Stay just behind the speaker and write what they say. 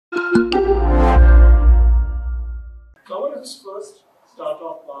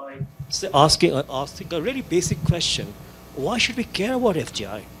asking a really basic question. Why should we care about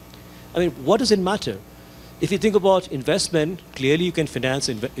FDI? I mean, what does it matter? If you think about investment, clearly you can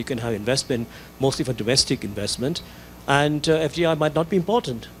you can have investment mostly for domestic investment, and FDI might not be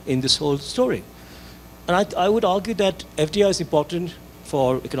important in this whole story. And I would argue that FDI is important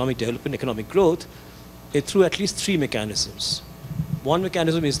for economic development, economic growth, through at least three mechanisms. One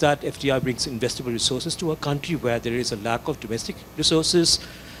mechanism is that FDI brings investable resources to a country where there is a lack of domestic resources.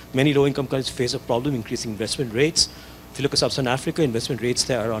 Many low-income countries face a problem increasing investment rates. If you look at Sub-Saharan Africa, investment rates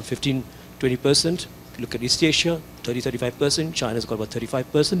there are around 15, 20%. If you look at East Asia, 30, 35%. China's got about 35%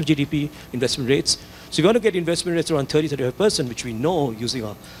 of GDP investment rates. So if you want to get investment rates around 30, 35%, which we know using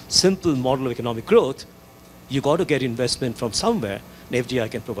a simple model of economic growth, you got to get investment from somewhere, and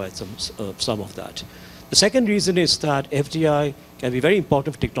FDI can provide some of that. The second reason is that FDI can be very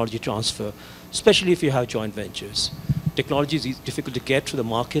important for technology transfer, especially if you have joint ventures. Technology is difficult to get to the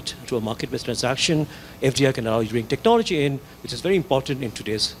market, to a market-based transaction. FDI can allow you to bring technology in, which is very important in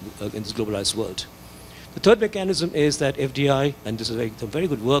today's, in this globalized world. The third mechanism is that FDI, and this is some very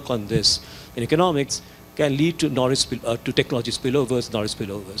good work on this in economics, can lead to to technology spillovers, knowledge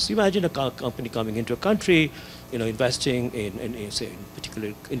spillovers. Imagine a company coming into a country, investing in say, in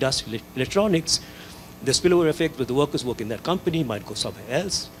particular industrial electronics. The spillover effect where the workers work in that company might go somewhere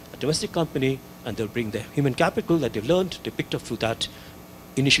else, a domestic company, and they'll bring their human capital that they've learned, they picked up through that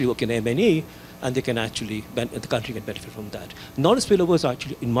initially work in M&E, and they can actually, the country can benefit from that. Knowledge spillovers are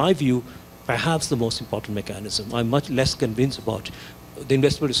actually, in my view, perhaps the most important mechanism. I'm much less convinced about the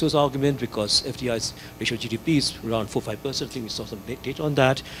investable resource argument because FDI's ratio of GDP is around 4-5%. I think we saw some data on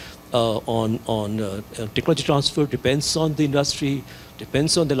that. Technology transfer depends on the industry,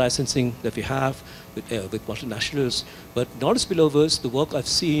 depends on the licensing that we have with multinationals. But knowledge spillovers, the work I've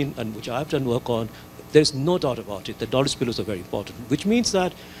seen and which I've done work on, there's no doubt about it that knowledge spillovers are very important, which means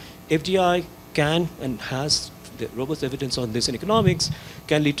that FDI can and has the robust evidence on this in economics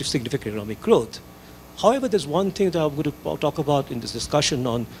can lead to significant economic growth. However, there's one thing that I'm going to talk about in this discussion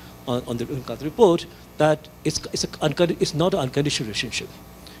on the UNCTAD report, that it's not an unconditional relationship.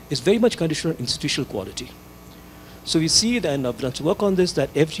 It's very much conditional on institutional quality. So we see then, I've done some work on this,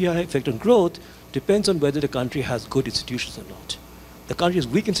 that FDI effect on growth depends on whether the country has good institutions or not. The country has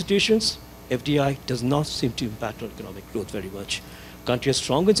weak institutions, FDI does not seem to impact on economic growth very much. Country has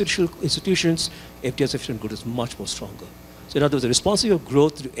strong institutions, FDI's effect on growth is much more stronger. So in other words, the responsibility of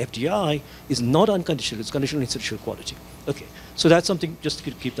growth to FDI is not unconditional, it's conditional on institutional quality. Okay, so that's something, just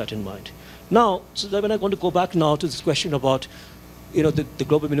to keep that in mind. Now, so then when I want to go back now to this question about the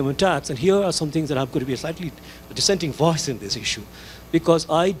global minimum tax, and here are some things that I'm going to be a slightly dissenting voice in this issue, because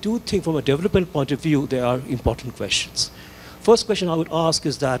I do think from a development point of view, there are important questions. First question I would ask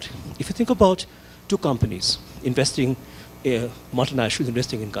is that if you think about two companies investing, multinationals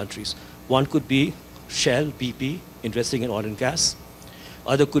investing in countries, one could be Shell, BP, investing in oil and gas.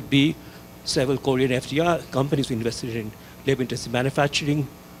 Other could be several Korean FDI companies who invested in labor-intensive manufacturing,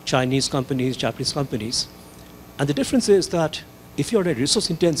 Chinese companies, Japanese companies. And the difference is that if you're in a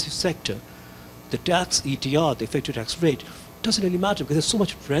resource-intensive sector, the tax ETR, the effective tax rate, doesn't really matter because there's so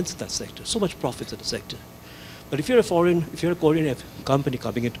much rent in that sector, so much profits in the sector. But if you're a Korean company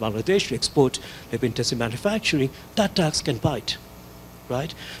coming into Bangladesh to export labor-intensive manufacturing, that tax can bite,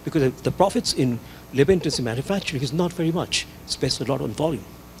 right? Because the profits in labor-intensive manufacturing is not very much. It's based a lot on volume.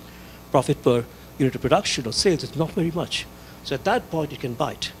 Profit per unit of production or sales is not very much. So at that point, it can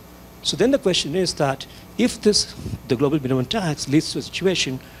bite. So then the question is that if the global minimum tax leads to a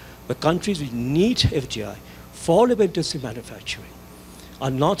situation where countries which need FDI for labor-intensive manufacturing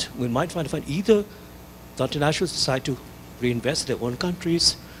are not, we might find either the multinationals decide to reinvest in their own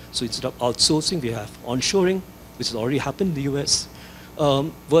countries. So instead of outsourcing, we have onshoring, which has already happened in the US,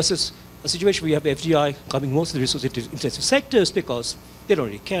 versus a situation where you have FDI coming most of the resource-intensive sectors because they don't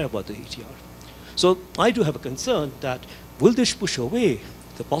really care about the ETR. So I do have a concern that will this push away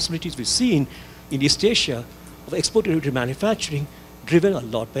the possibilities we've seen in East Asia of export-oriented manufacturing driven a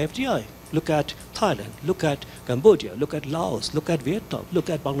lot by FDI. Look at Thailand, look at Cambodia, look at Laos, look at Vietnam, look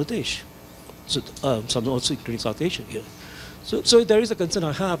at Bangladesh. So some also including South Asia here. So there is a concern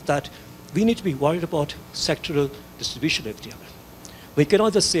I have that we need to be worried about sectoral distribution of FDI. We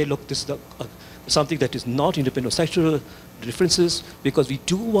cannot just say, look, this is something that is not independent of sectoral differences, because we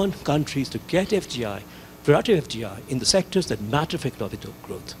do want countries to get FDI, variety of FDI, in the sectors that matter for economic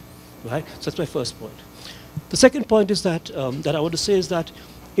growth, right? So that's my first point. The second point is that, that I want to say is that,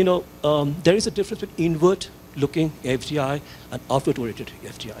 there is a difference between inward-looking FDI and outward-oriented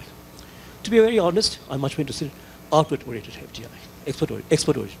FDI. To be very honest, I'm much more interested in outward-oriented FDI,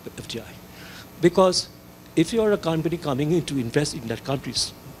 export-oriented FDI. Because if you're a company coming in to invest in that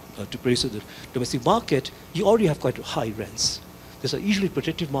country's to produce in the domestic market, you already have quite high rents. These are usually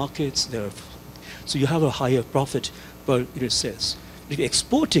protected markets. So you have a higher profit per unit sales. If you're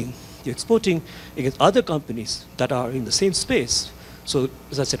exporting against other companies that are in the same space. So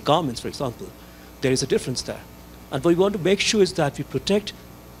as I said, garments, for example, there is a difference there. And what we want to make sure is that we protect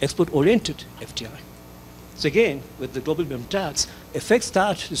export-oriented FDI. So again, with the global minimum tax, affects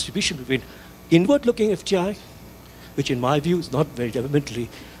that distribution between inward-looking FDI, which in my view is not very developmentally,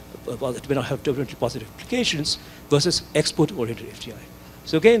 well, it may not have developmentally positive implications, versus export-oriented FDI.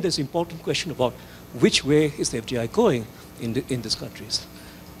 So again, there's an important question about which way is the FDI going in these countries.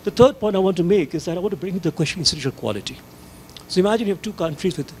 The third point I want to make is that I want to bring the question of institutional quality. So imagine you have two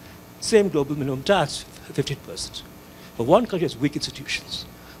countries with the same global minimum tax, 15%. But one country has weak institutions.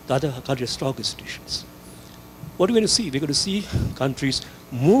 The other country has strong institutions. What are we going to see? We're going to see countries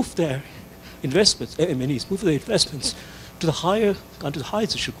move their investments, MNEs, move their investments to the higher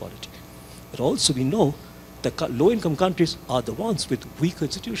institutional quality. But also we know that low-income countries are the ones with weaker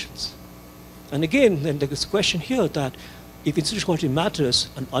institutions. And again, then there's a question here that if institutional quality matters,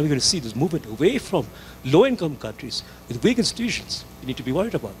 and are we going to see this movement away from low-income countries with weak institutions? We need to be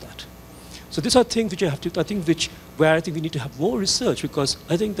worried about that. So these are things which where I think we need to have more research, because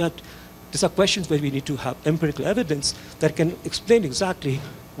I think that these are questions where we need to have empirical evidence that can explain exactly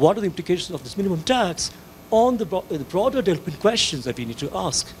what are the implications of this minimum tax on the broader development questions that we need to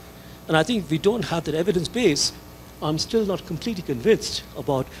ask. And I think if we don't have that evidence base, I'm still not completely convinced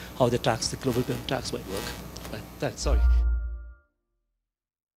about how the global minimum tax might work. Sorry.